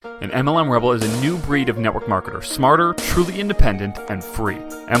An MLM Rebel is a new breed of network marketer, smarter, truly independent, and free.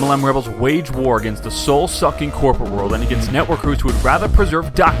 MLM Rebels wage war against the soul-sucking corporate world and against networkers who would rather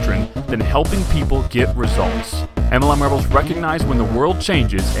preserve doctrine than helping people get results. MLM Rebels recognize when the world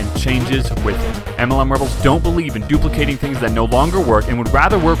changes and changes with it. MLM Rebels don't believe in duplicating things that no longer work and would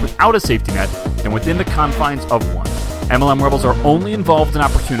rather work without a safety net than within the confines of one. MLM Rebels are only involved in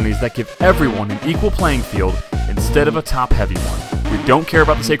opportunities that give everyone an equal playing field instead of a top-heavy one. We don't care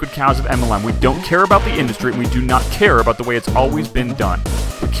about the sacred cows of MLM. We don't care about the industry, and we do not care about the way it's always been done.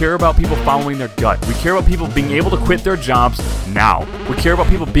 We care about people following their gut. We care about people being able to quit their jobs now. We care about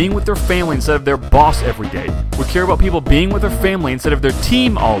people being with their family instead of their boss every day. We care about people being with their family instead of their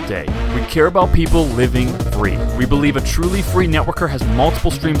team all day. We care about people living free. We believe a truly free networker has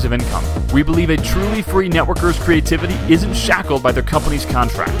multiple streams of income. We believe a truly free networker's creativity isn't shackled by their company's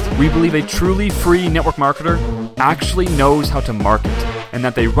contract. We believe a truly free network marketer actually knows how to market and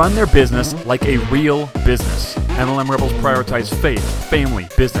that they run their business like a real business. MLM Rebels prioritize faith, family,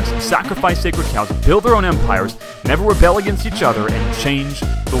 business, sacrifice sacred cows, build their own empires, never rebel against each other, and change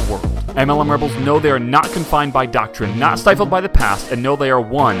the world. MLM Rebels know they are not confined by doctrine, not stifled by the past, and know they are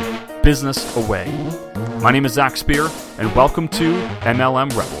one business away. My name is Zach Spear, and welcome to MLM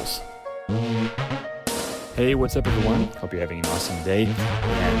Rebels. Hey, what's up, everyone? Hope you're having an awesome day,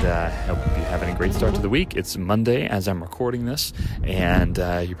 and hope you're having a great start to the week. It's Monday as I'm recording this, and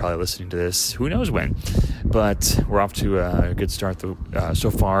you're probably listening to this who knows when, but we're off to a good start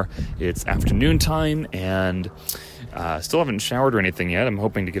so far. It's afternoon time, and still haven't showered or anything yet. I'm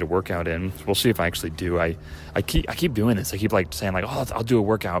hoping to get a workout in. We'll see if I actually do. I keep doing this. I keep saying I'll do a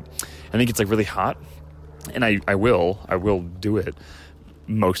workout. I think it's really hot, and I will do it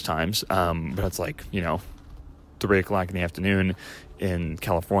most times, but it's 3 o'clock in the afternoon in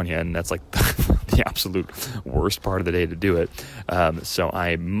California, and that's the absolute worst part of the day to do it. So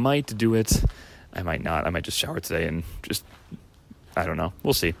I might do it. I might not. I might just shower today and I don't know.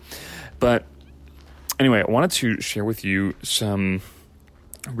 We'll see. But anyway, I wanted to share with you some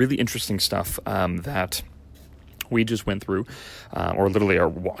really interesting stuff that we just went through, or literally are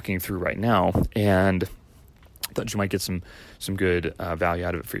walking through right now, and thought you might get some good value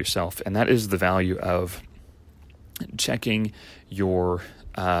out of it for yourself. And that is the value of checking your,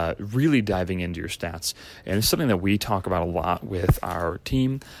 really diving into your stats. And it's something that we talk about a lot with our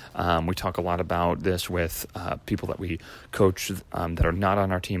team. We talk a lot about this with people that we coach that are not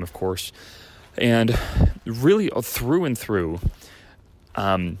on our team, of course. And really through and through,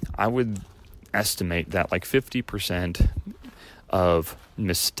 I would estimate that 50% of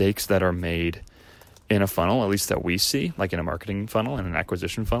mistakes that are made in a funnel, at least that we see, in a marketing funnel and an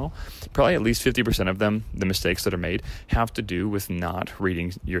acquisition funnel, probably at least 50% of them, the mistakes that are made, have to do with not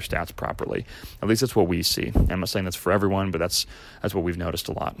reading your stats properly. At least that's what we see. I'm not saying that's for everyone, but that's what we've noticed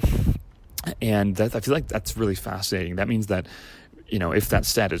a lot. And I feel like that's really fascinating. That means that, if that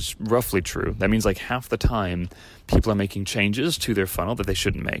stat is roughly true, that means half the time people are making changes to their funnel that they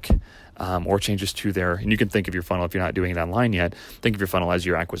shouldn't make, or changes to and you can think of your funnel, if you're not doing it online yet, think of your funnel as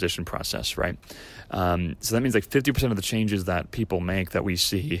your acquisition process, right? So that means 50% of the changes that people make that we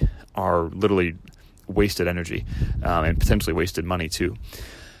see are literally wasted energy, and potentially wasted money too.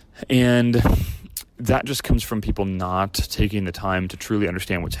 And that just comes from people not taking the time to truly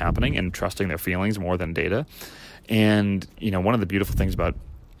understand what's happening and trusting their feelings more than data. And, one of the beautiful things about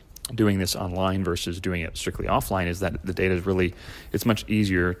doing this online versus doing it strictly offline is that the data is it's much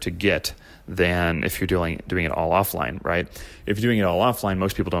easier to get than if you're doing it all offline, right? If you're doing it all offline,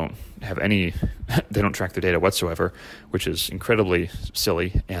 most people don't have they don't track their data whatsoever, which is incredibly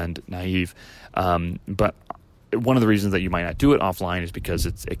silly and naive. But one of the reasons that you might not do it offline is because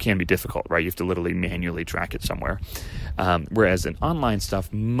it can be difficult, right? You have to literally manually track it somewhere. Whereas in online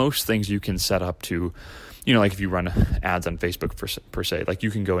stuff, most things you can set up to, if you run ads on Facebook per se,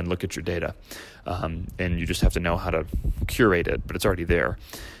 you can go and look at your data, and you just have to know how to curate it, but it's already there.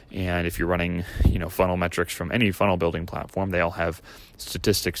 And if you're running, funnel metrics from any funnel building platform, they all have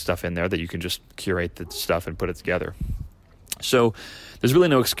statistics stuff in there that you can just curate the stuff and put it together. So there's really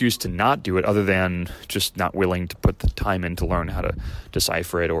no excuse to not do it other than just not willing to put the time in to learn how to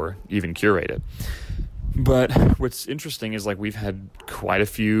decipher it or even curate it. But what's interesting is we've had quite a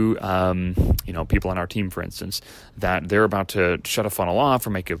few, people on our team, for instance, that they're about to shut a funnel off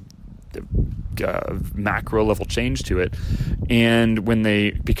or make a macro level change to it. And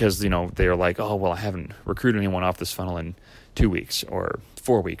because they're I haven't recruited anyone off this funnel in 2 weeks or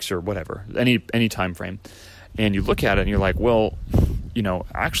 4 weeks or whatever, any time frame. And you look at it and you're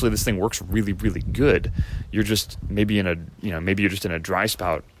actually this thing works really, really good. You're just maybe you're just in a dry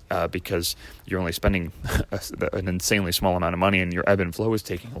spout because you're only spending an insanely small amount of money and your ebb and flow is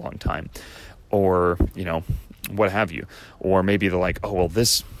taking a long time, or, what have you. Or maybe they're like, oh, well,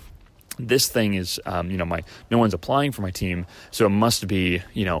 this thing is, no one's applying for my team, so it must be,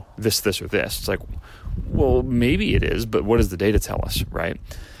 this, or this. It's like, well, maybe it is, but what does the data tell us, right?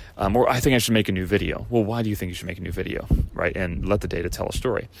 Or I think I should make a new video. Well, why do you think you should make a new video, right? And let the data tell a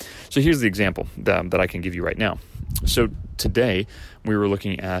story. So here's the example that I can give you right now. So today we were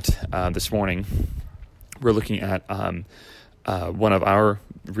looking at, this morning, we're looking at one of our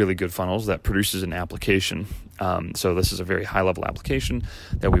really good funnels that produces an application. So this is a very high level application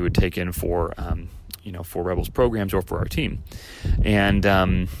that we would take in for, for Rebels programs or for our team.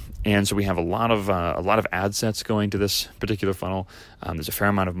 And so we have a lot of ad sets going to this particular funnel. There's a fair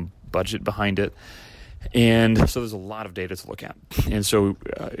amount of budget behind it, and so there's a lot of data to look at. And so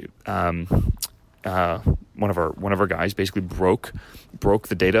one of our guys basically broke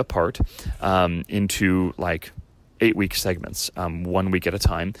the data apart into like 8-week segments, 1 week at a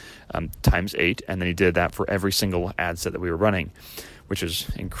time, times 8, and then he did that for every single ad set that we were running, which is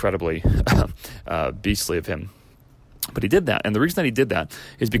incredibly beastly of him. But he did that, and the reason that he did that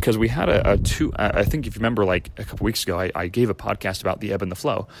is because we had I think if you remember, like a couple weeks ago, I gave a podcast about the ebb and the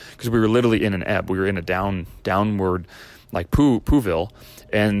flow, because we were literally in an ebb. We were in a downward, like Pooville,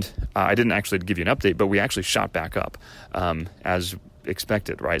 and I didn't actually give you an update, but we actually shot back up as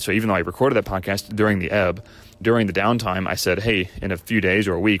expected, right? So even though I recorded that podcast during the ebb, during the downtime, I said, hey, in a few days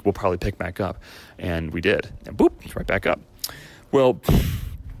or a week, we'll probably pick back up, and we did, and boop, it's right back up. Well,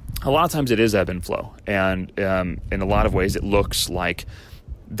 a lot of times it is ebb and flow, and in a lot of ways it looks like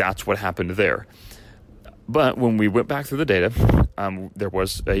that's what happened there. But when we went back through the data, there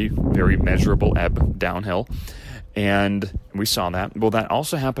was a very measurable ebb downhill, and we saw that. Well, that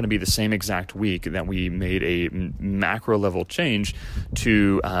also happened to be the same exact week that we made a macro level change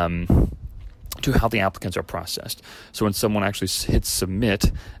to how the applicants are processed. So when someone actually hits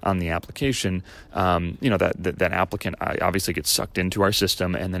submit on the application, that applicant obviously gets sucked into our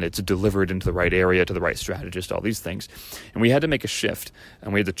system, and then it's delivered into the right area to the right strategist, all these things. And we had to make a shift,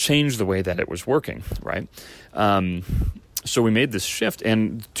 and we had to change the way that it was working, right? So we made this shift,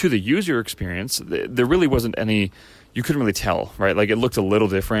 and to the user experience, there really wasn't any, you couldn't really tell, right? Like it looked a little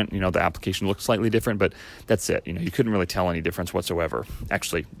different, the application looked slightly different, but that's it. You couldn't really tell any difference whatsoever.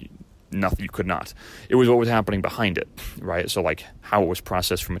 Actually, nothing, you could not. It was what was happening behind it, right? So like how it was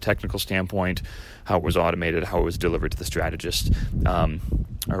processed from a technical standpoint, how it was automated, how it was delivered to the strategist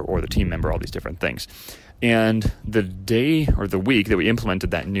or the team member, all these different things. And the day or the week that we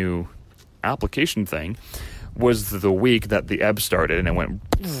implemented that new application thing was the week that the ebb started, and it went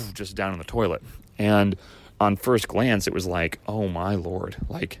just down in the toilet. And on first glance, it was like, oh my Lord,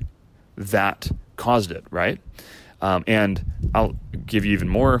 like that caused it, right? And I'll give you even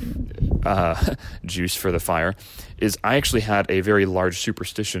more juice for the fire, is I actually had a very large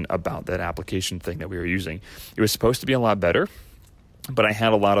superstition about that application thing that we were using. It was supposed to be a lot better, but I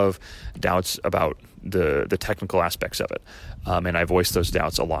had a lot of doubts about the technical aspects of it. And I voiced those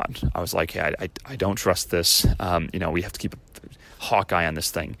doubts a lot. I was like, hey, I don't trust this. We have to keep a hawk eye on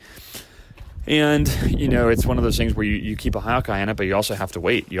this thing. And, it's one of those things where you keep a hawk eye on it, but you also have to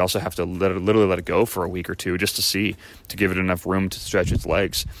wait. You also have to literally let it go for a week or two just to give it enough room to stretch its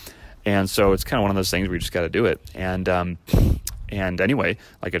legs. And so it's kind of one of those things where you just got to do it. And anyway,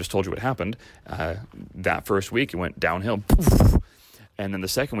 like I just told you what happened, that first week it went downhill. And then the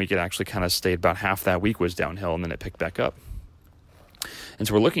second week it actually kind of stayed about half that week was downhill, and then it picked back up. And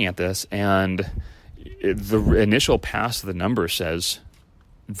so we're looking at this, and the initial pass of the number says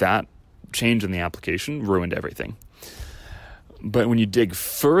that change in the application ruined everything. But when you dig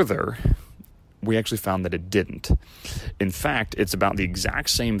further, we actually found that it didn't. In fact, it's about the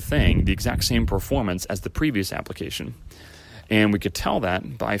exact same thing, the exact same performance as the previous application. And we could tell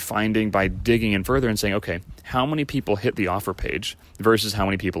that by digging in further and saying, okay, how many people hit the offer page versus how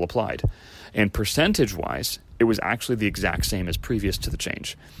many people applied? And percentage-wise, it was actually the exact same as previous to the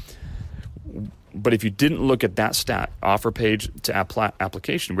change. But if you didn't look at that stat, offer page to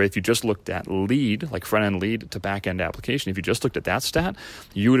application, where if you just looked at lead, like front-end lead to back-end application, if you just looked at that stat,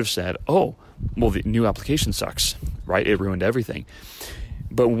 you would have said, oh, well, the new application sucks, right? It ruined everything.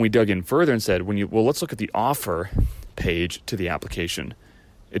 But when we dug in further and said, let's look at the offer page to the application,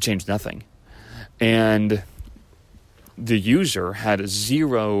 it changed nothing. And the user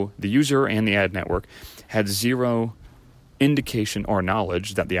and the ad network had zero indication or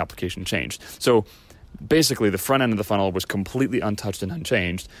knowledge that the application changed. So basically the front end of the funnel was completely untouched and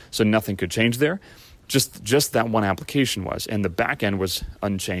unchanged, so nothing could change there. Just that one application was, and the back end was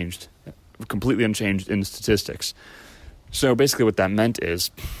unchanged, completely unchanged in statistics. So basically what that meant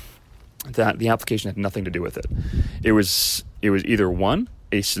is that the application had nothing to do with it. It was either one,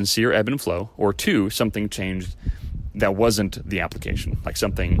 a sincere ebb and flow, or two, something changed that wasn't the application, like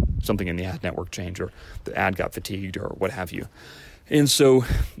something in the ad network changed, or the ad got fatigued, or what have you. And so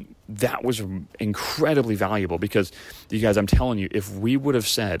that was incredibly valuable because, you guys, I'm telling you, if we would have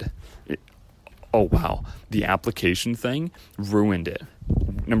said, oh, wow, the application thing ruined it.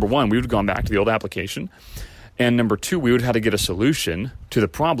 Number one, we would have gone back to the old application. And number two, we would have had to get a solution to the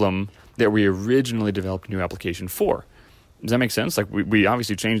problem that we originally developed a new application for. Does that make sense? Like we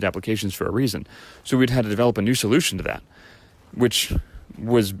obviously changed applications for a reason. So we'd had to develop a new solution to that, which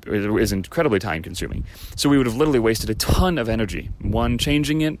is incredibly time consuming. So we would have literally wasted a ton of energy. One,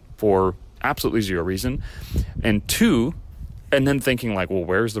 changing it for absolutely zero reason. And two, and then thinking like, well,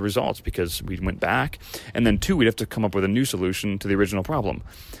 where's the results? Because we went back. And then two, we'd have to come up with a new solution to the original problem.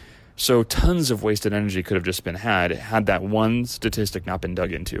 So tons of wasted energy could have just been had that one statistic not been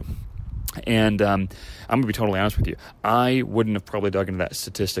dug into. And I'm going to be totally honest with you. I wouldn't have probably dug into that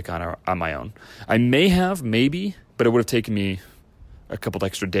statistic on my own. I may have, maybe, but it would have taken me a couple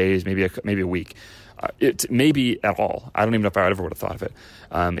extra days, maybe a week. Maybe at all. I don't even know if I ever would have thought of it.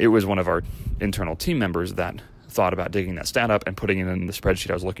 It was one of our internal team members that thought about digging that stat up and putting it in the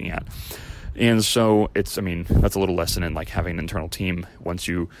spreadsheet I was looking at. And so that's a little lesson in like having an internal team once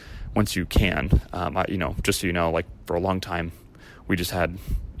you can. Just so you know, like for a long time, we just had,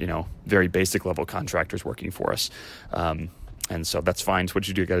 very basic level contractors working for us. And so that's fine. It's what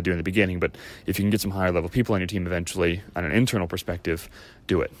you got to do in the beginning. But if you can get some higher level people on your team eventually on an internal perspective,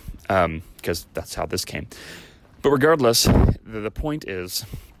 do it. Because that's how this came. But regardless, the point is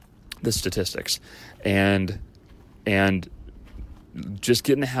the statistics. And just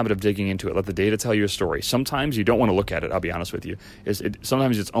get in the habit of digging into it. Let the data tell you a story. Sometimes you don't want to look at it, I'll be honest with you.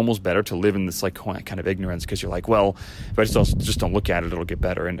 Sometimes it's almost better to live in this like kind of ignorance because you're like, well, if I just don't look at it, it'll get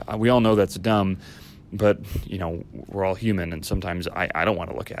better. And we all know that's dumb, but, we're all human, and sometimes I don't want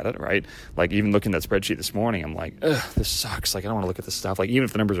to look at it, right? Like even looking at that spreadsheet this morning, I'm like, ugh, this sucks. Like I don't want to look at this stuff. Like even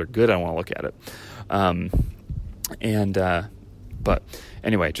if the numbers are good, I don't want to look at it. But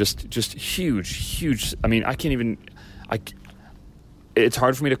anyway, just huge. I mean, it's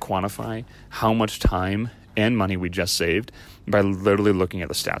hard for me to quantify how much time and money we just saved by literally looking at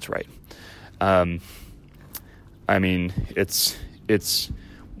the stats right.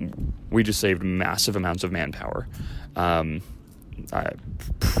 We just saved massive amounts of manpower.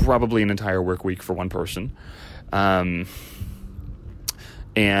 Probably an entire work week for one person. I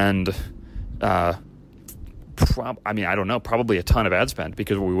don't know, probably a ton of ad spend,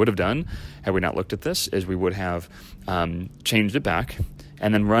 because what we would have done had we not looked at this is we would have changed it back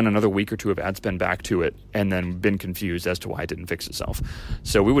and then run another week or two of ad spend back to it and then been confused as to why it didn't fix itself.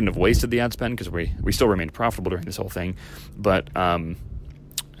 So we wouldn't have wasted the ad spend because we still remained profitable during this whole thing, but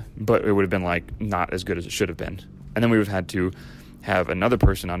it would have been like not as good as it should have been. And then we would have had to have another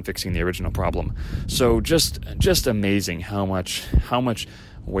person on fixing the original problem. So just amazing how much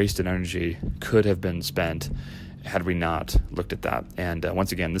wasted energy could have been spent had we not looked at that. And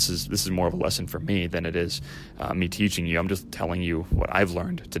once again, this is more of a lesson for me than it is me teaching you. I'm just telling you what I've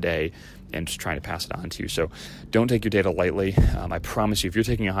learned today and just trying to pass it on to you. So don't take your data lightly. I promise you, if you're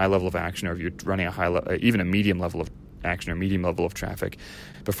taking a high level of action, or if you're running even a medium level of action or medium level of traffic,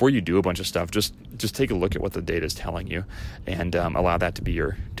 before you do a bunch of stuff, just take a look at what the data is telling you, and allow that to be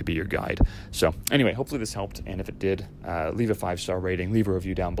your guide. So anyway, hopefully this helped, and if it did, leave a 5-star rating, leave a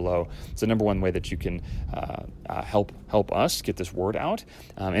review down below. It's the number one way that you can help us get this word out,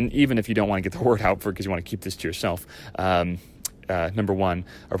 and even if you don't want to get the word out because you want to keep this to yourself, number one,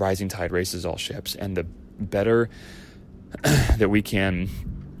 a rising tide raises all ships, and the better that we can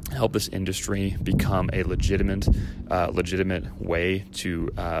help this industry become a legitimate way to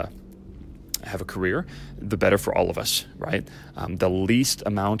have a career, the better for all of us, right? The least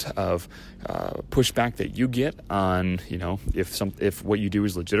amount of pushback that you get on, if what you do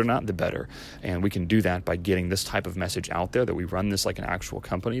is legit or not, the better. And we can do that by getting this type of message out there, that we run this like an actual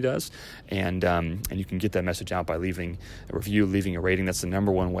company does. And you can get that message out by leaving a review, leaving a rating. That's the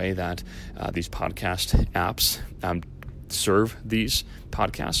number one way that these podcast apps serve these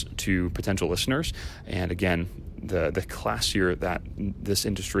podcasts to potential listeners. And again, the classier that this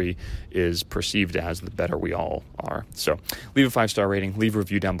industry is perceived as, the better we all are. So leave a 5-star rating, leave a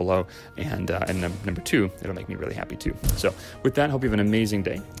review down below, and number two, it'll make me really happy too. So with that, hope you have an amazing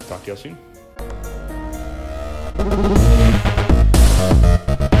day. Talk to you all soon.